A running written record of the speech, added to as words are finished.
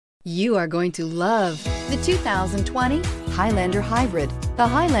You are going to love the 2020 Highlander Hybrid. The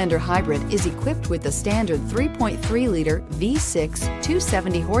Highlander Hybrid is equipped with the standard 3.3-liter V6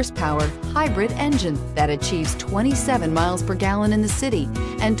 270 horsepower hybrid engine that achieves 27 miles per gallon in the city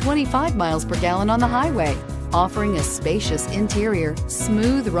and 25 miles per gallon on the highway. Offering a spacious interior,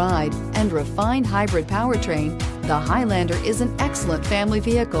 smooth ride, and refined hybrid powertrain, the Highlander is an excellent family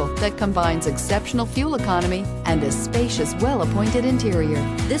vehicle that combines exceptional fuel economy and a spacious, well-appointed interior.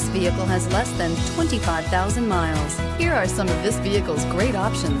 This vehicle has less than 25,000 miles. Here are some of this vehicle's great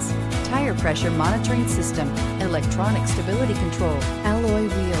options: tire pressure monitoring system, electronic stability control, alloy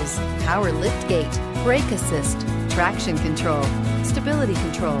wheels, power lift gate, brake assist, traction control, stability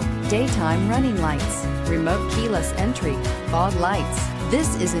control, daytime running lights, remote keyless entry, fog lights.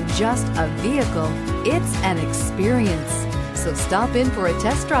 This isn't just a vehicle, it's an experience. So stop in for a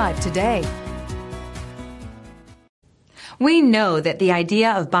test drive today. We know that the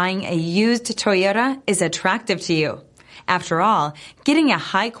idea of buying a used Toyota is attractive to you. After all, getting a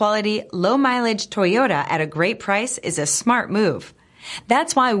high-quality, low-mileage Toyota at a great price is a smart move.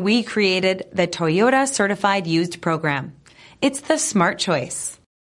 That's why we created the Toyota Certified Used Program. It's the smart choice.